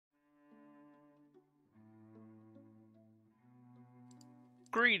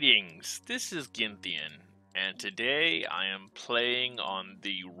Greetings, this is Ginthian, and today I am playing on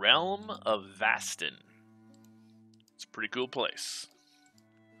the Realm of Vasten. It's a pretty cool place.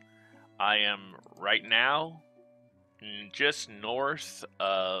 I am right now just north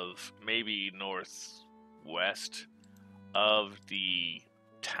of, maybe northwest of the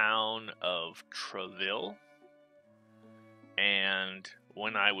town of Treville. And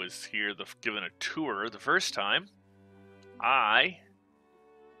when I was here given a tour the first time, I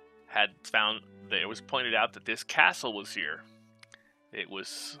had found that it was pointed out that this castle was here. It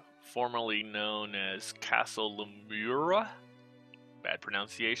was formerly known as Castle Lemura. Bad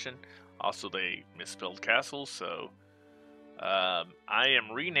pronunciation. Also, they misspelled castle, so I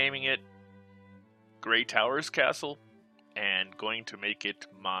am renaming it Grey Towers Castle and going to make it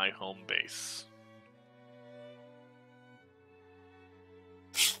my home base.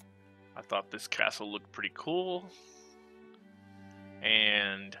 I thought this castle looked pretty cool,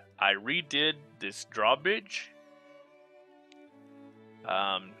 and I redid this drawbridge.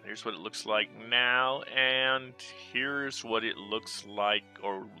 Here's what it looks like now, and here's what it looks like,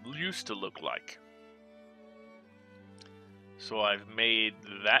 or used to look like. So I've made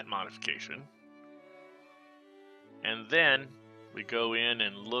that modification. And then we go in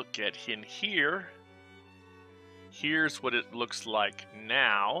and look at in here. Here's what it looks like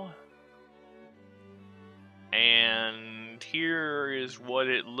now. And here is what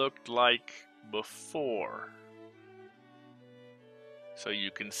it looked like before. So you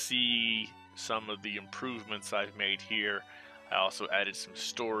can see some of the improvements I've made here. I also added some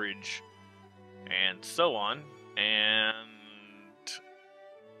storage and so on. And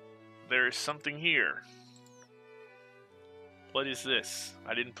there's something here. What is this?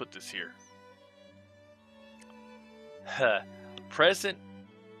 I didn't put this here. Present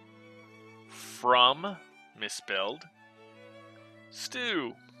from, misspelled,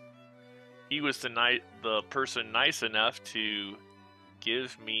 Stu. He was the person nice enough to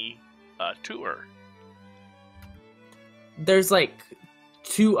give me a tour. There's like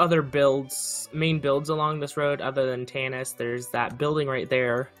two other main builds along this road other than Tanis. There's that building right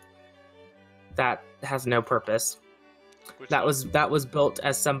there that has no purpose. That was built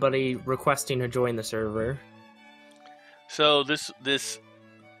as somebody requesting to join the server. So this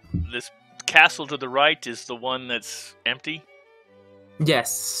castle to the right is the one that's empty?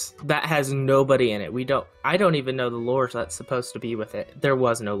 Yes, that has nobody in it. I don't even know the lore that's supposed to be with it. There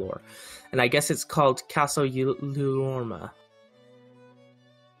was no lore. And I guess it's called Castle Lurma.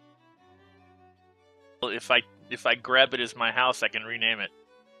 Well, if I grab it as my house, I can rename it.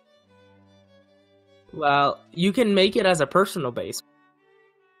 Well, you can make it as a personal base.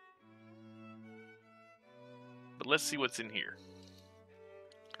 But let's see what's in here.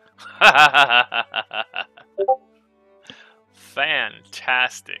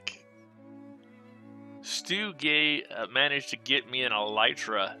 Fantastic. Stu managed to get me an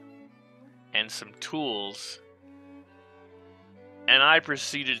elytra and some tools, and I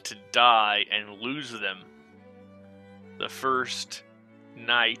proceeded to die and lose them the first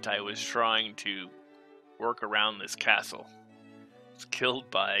night I was trying to work around this castle. I was killed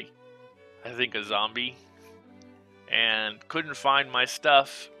by, I think, a zombie, and couldn't find my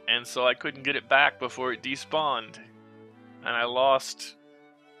stuff, and so I couldn't get it back before it despawned. And I lost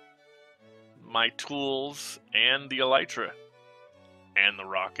my tools and the elytra and the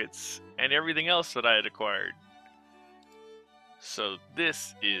rockets and everything else that I had acquired. So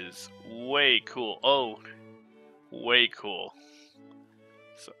this is way cool. Oh, way cool.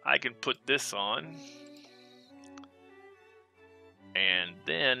 So I can put this on, and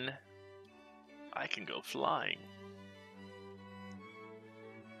then I can go flying.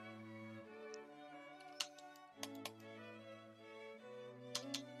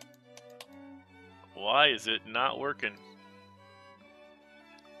 Why is it not working?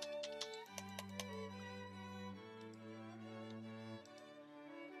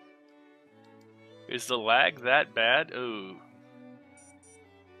 Is the lag that bad? Oh.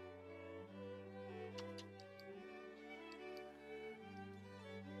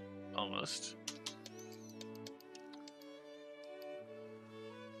 Almost.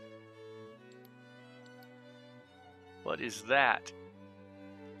 What is that?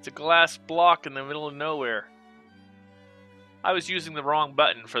 It's a glass block in the middle of nowhere. I was using the wrong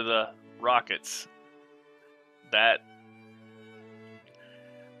button for the rockets. That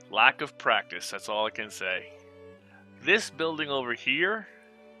lack of practice, that's all I can say. This building over here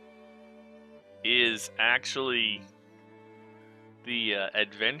is actually the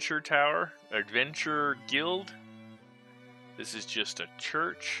Adventure Tower, Adventure Guild. This is just a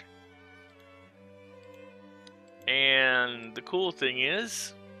church. And the cool thing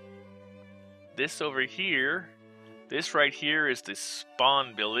is, this over here, this right here is the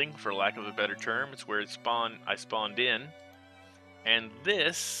spawn building, for lack of a better term. It's where I spawned in. And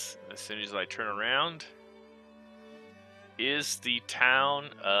this, as soon as I turn around, is the town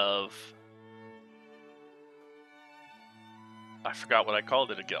of... I forgot what I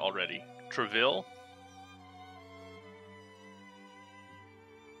called it again already. Treville?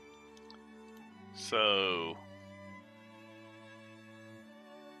 So...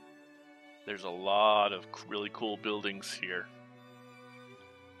 there's a lot of really cool buildings here.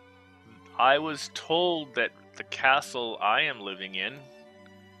 I was told that the castle I am living in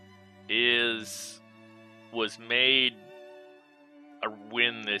was made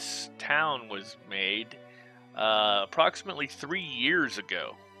when this town was made approximately 3 years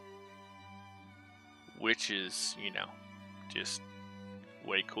ago, which is, you know, just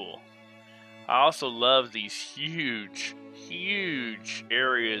way cool. I also love these huge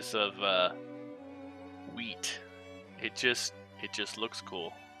areas of wheat. It just looks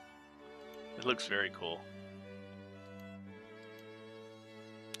cool. It looks very cool.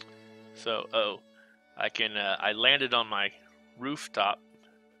 So, I landed on my rooftop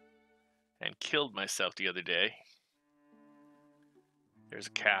and killed myself the other day. There's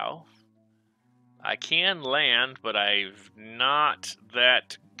a cow. I can land, but I'm not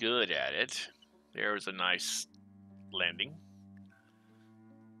that good at it. There was a nice landing.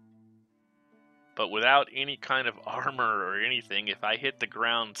 But without any kind of armor or anything, if I hit the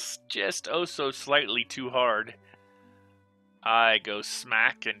ground just oh so slightly too hard, I go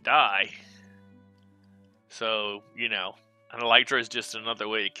smack and die. So, you know, an elytra is just another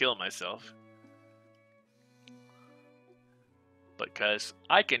way to kill myself. Because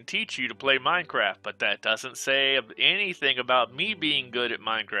I can teach you to play Minecraft, but that doesn't say anything about me being good at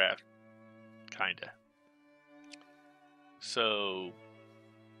Minecraft. Kinda. So,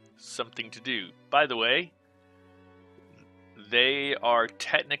 something to do. By the way, they are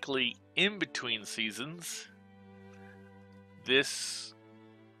technically in between seasons. This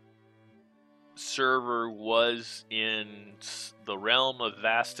server was in the Realm of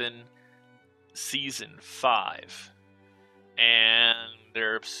Vasten Season 5. And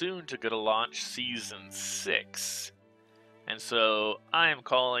they're soon to go to launch Season 6. And so I am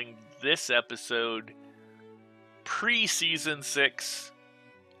calling this episode Pre-Season 6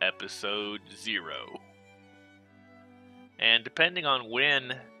 Episode 0. And depending on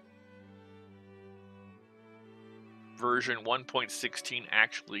when version 1.16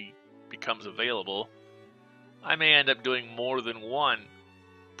 actually becomes available, I may end up doing more than one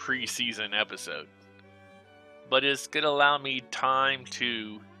pre-season episode. But it's going to allow me time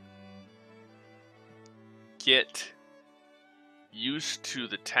to get used to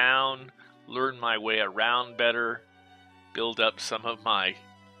the town, learn my way around better, build up some of my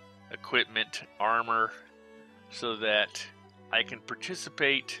equipment, armor, so that I can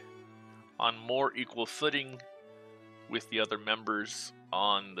participate on more equal footing with the other members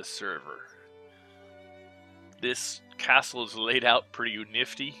on the server. This castle is laid out pretty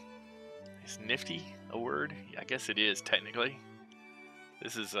nifty. Is nifty a word? I guess it is technically.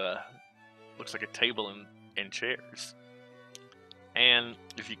 This is looks like a table and chairs. And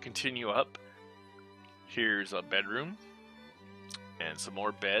if you continue up, here's a bedroom and some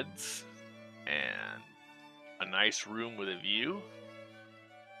more beds and a nice room with a view.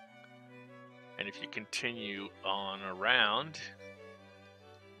 And if you continue on around,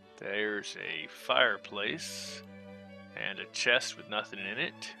 there's a fireplace and a chest with nothing in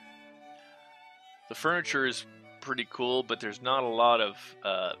it. The furniture is pretty cool, but there's not a lot of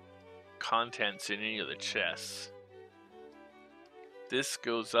contents in any of the chests. This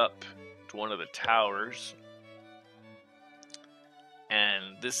goes up to one of the towers,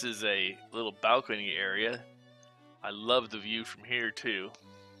 and this is a little balcony area. I love the view from here too,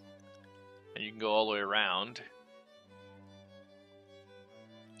 and you can go all the way around.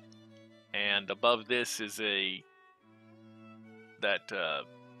 And above this is that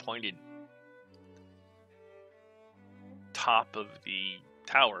pointed top of the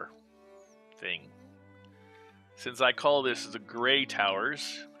tower thing. Since I call this the gray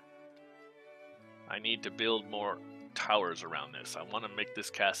towers, I need to build more towers around this. I want to make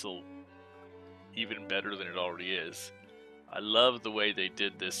this castle even better than it already is. I love the way they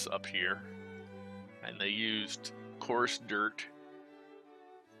did this up here, and they used coarse dirt.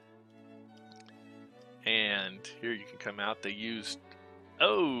 And here you can come out. They used...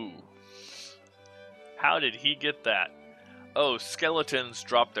 Oh! How did he get that? Oh, skeletons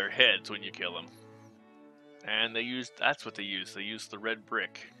drop their heads when you kill them. And they used... That's what they used. They used the red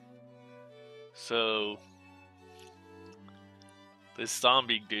brick. So, this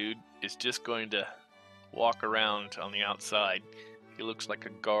zombie dude is just going to walk around on the outside. He looks like a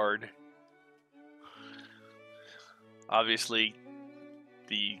guard. Obviously,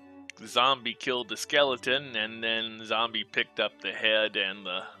 the zombie killed the skeleton, and then the zombie picked up the head and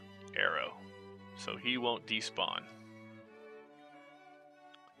the arrow. So he won't despawn.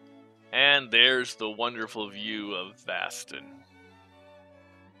 And there's the wonderful view of Vasten.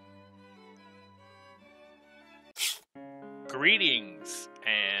 Greetings,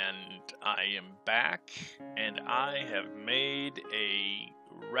 and I am back, and I have made a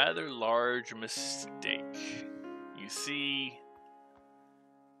rather large mistake. You see,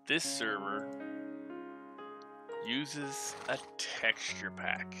 this server uses a texture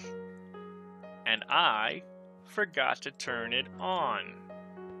pack, and I forgot to turn it on.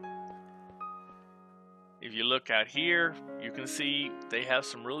 If you look out here, you can see they have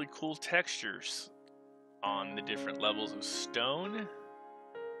some really cool textures on the different levels of stone.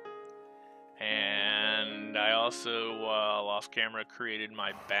 And I also, off camera, created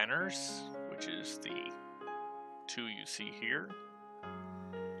my banners, which is the two you see here.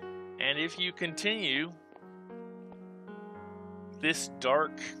 And if you continue, this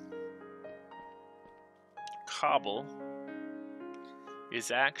dark cobble is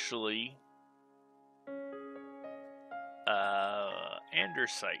actually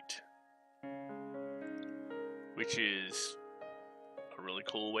andesite, which is a really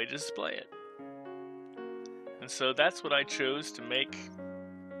cool way to display it. And so that's what I chose to make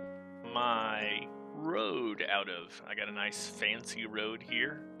my road out of. I got a nice fancy road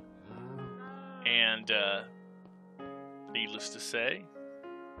here, and needless to say,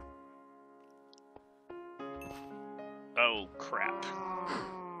 oh crap,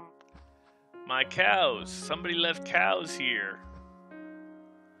 my cows! Somebody left cows here.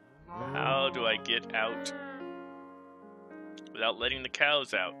 How do I get out without letting the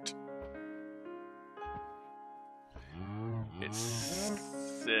cows out? It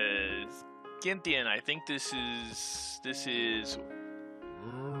says Ginthian. I think this is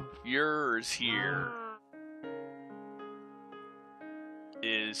yours here.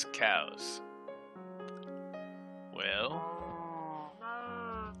 Is cows. Well,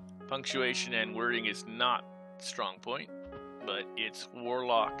 punctuation and wording is not strong point, but it's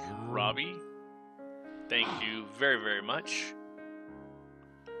Warlock Robbie. Thank you very, very much.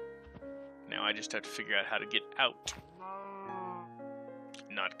 Now I just have to figure out how to get out.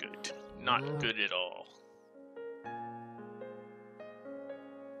 Not good. Not good at all.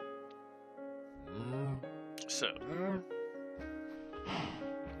 So.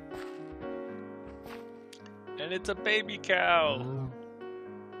 And it's a baby cow.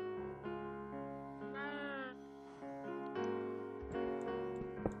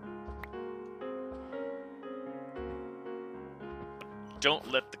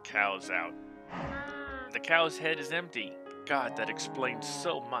 Don't let the cows out. The cow's head is empty. God, that explains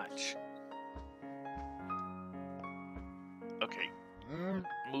so much. Okay.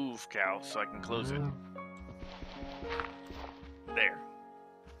 Move, cow, so I can close it. There.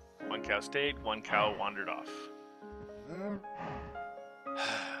 One cow stayed, one cow wandered off.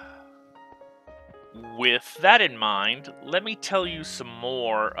 With that in mind, let me tell you some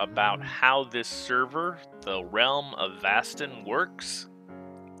more about how this server, the Realm of Vasten, works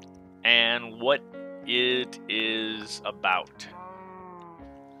and what it is about.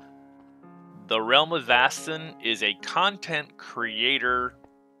 The Realm of Vasten is a content creator,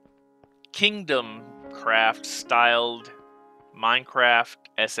 Kingdom Craft styled Minecraft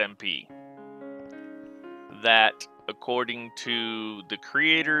SMP that, according to the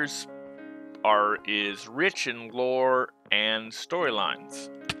creators, is rich in lore and storylines.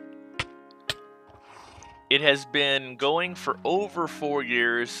 It has been going for over 4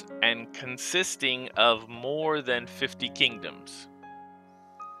 years and consisting of more than 50 kingdoms.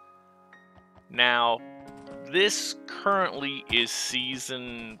 Now, this currently is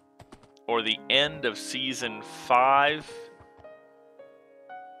season, or the end of season 5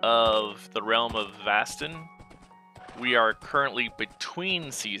 of the Realm of Vasten. We are currently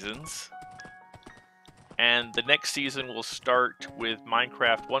between seasons, and the next season will start with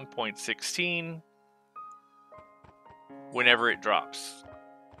Minecraft 1.16 whenever it drops,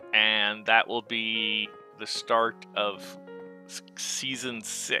 and that will be the start of season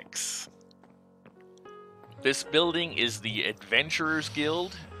 6. This building is the Adventurers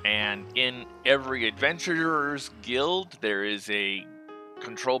Guild, and in every Adventurers Guild there is a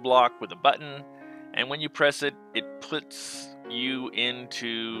control block with a button, and when you press it, it puts you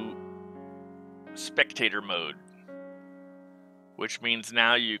into spectator mode, which means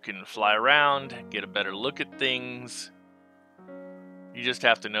now you can fly around, get a better look at things, You just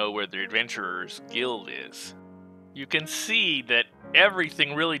have to know where the Adventurer's Guild is. You can see that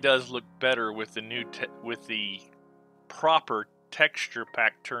everything really does look better with the with the proper texture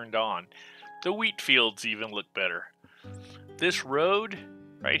pack turned on. The wheat fields even look better. This road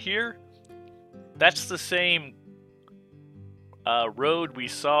right here, that's the same road we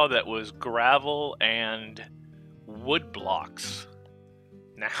saw that was gravel and wood blocks.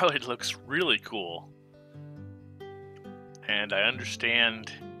 Now it looks really cool. And I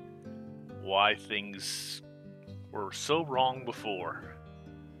understand why things were so wrong before.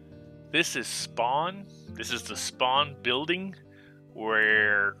 This is Spawn. This is the Spawn building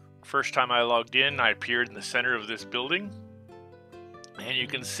where first time I logged in, I appeared in the center of this building. And you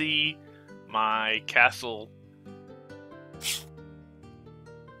can see my castle.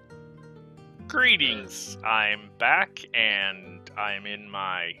 Greetings! I'm back and I'm in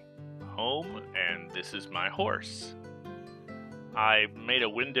my home and this is my horse. I made a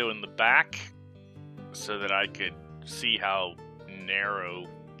window in the back so that I could see how narrow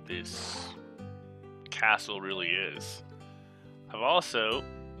this castle really is. I've also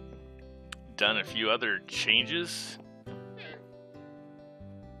done a few other changes.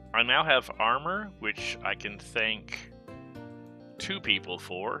 I now have armor, which I can thank 2 people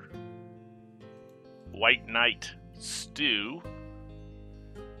for. WhiteKnightSTU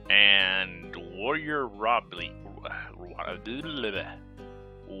and Warrior Robbie.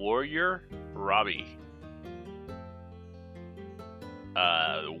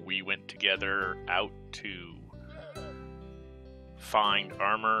 We went together out to find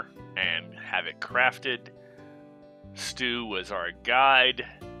armor and have it crafted. Stu was our guide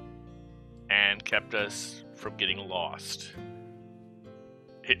and kept us from getting lost.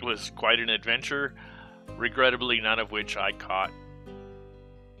 It was quite an adventure, regrettably none of which I caught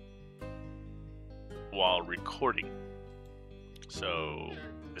while recording. So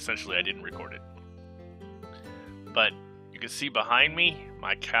essentially I didn't record it. But you can see behind me,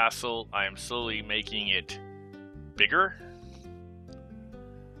 my castle, I am slowly making it bigger.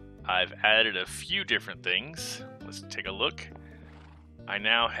 I've added a few different things. Let's take a look. I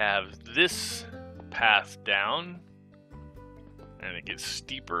now have this path down, and it gets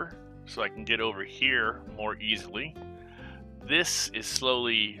steeper, so I can get over here more easily. This is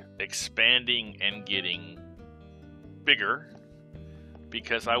slowly expanding and getting bigger,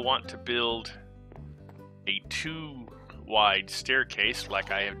 because I want to build a 2-wide staircase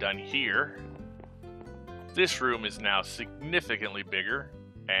like I have done here. This room is now significantly bigger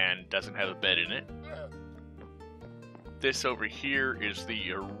and doesn't have a bed in it. This over here is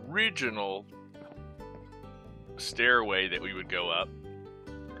the original stairway that we would go up.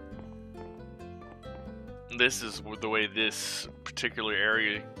 This is the way this particular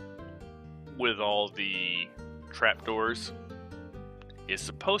area with all the trapdoors is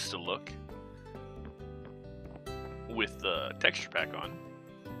supposed to look with the texture pack on.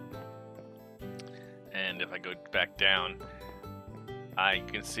 And if I go back down, I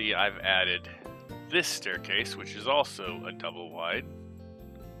can see I've added this staircase, which is also a double wide,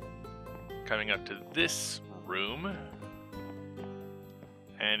 coming up to this room.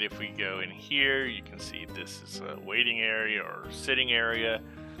 And if we go in here, you can see this is a waiting area or sitting area.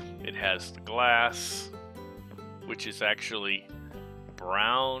 It has the glass, which is actually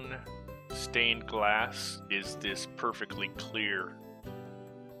brown stained glass, is this perfectly clear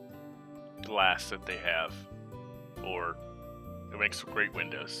glass that they have, or it makes great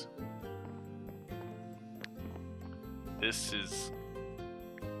windows. This is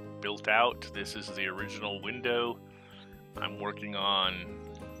built out. This is the original window. I'm working on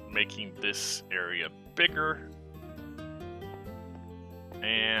making this area bigger.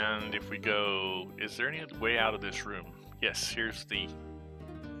 And if we go, is there any way out of this room? Yes, here's the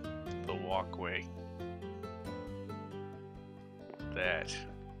walkway. That,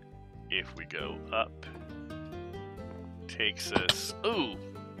 if we go up, takes us... Ooh!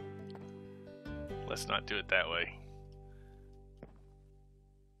 Let's not do it that way.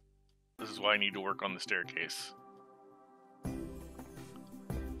 This is why I need to work on the staircase.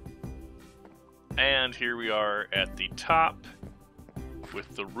 And here we are at the top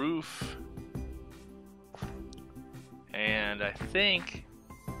with the roof. And I think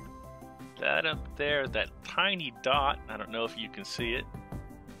that up there, that tiny dot, I don't know if you can see it,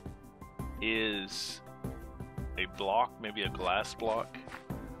 is a block, maybe a glass block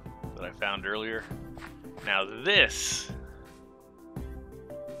that I found earlier. Now this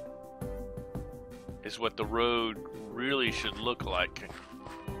is what the road really should look like.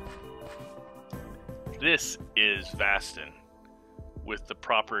 This is Vasten with the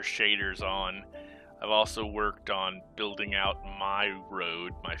proper shaders on. I've also worked on building out my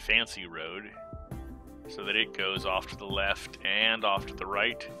road, my fancy road, so that it goes off to the left and off to the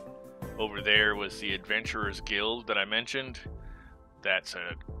right. Over there was the Adventurers Guild that I mentioned. That's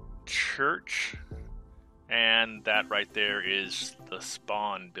a church. And that right there is the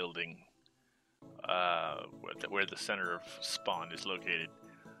spawn building, where the center of spawn is located.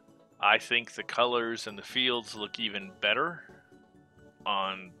 I think the colors and the fields look even better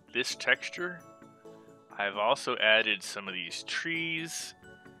on this texture. I've also added some of these trees,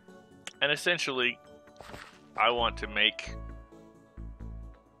 and essentially I want to make,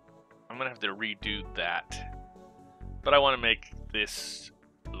 I'm gonna have to redo that, but I want to make this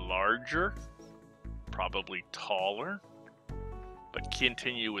larger, probably taller, but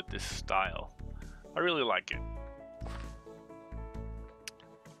continue with this style. I really like it.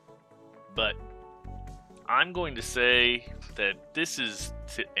 But I'm going to say that this is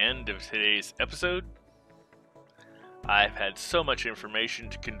the end of today's episode. I've had so much information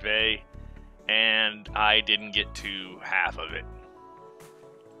to convey, and I didn't get to half of it.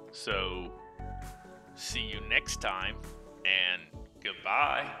 So, see you next time, and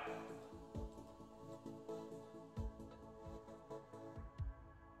goodbye.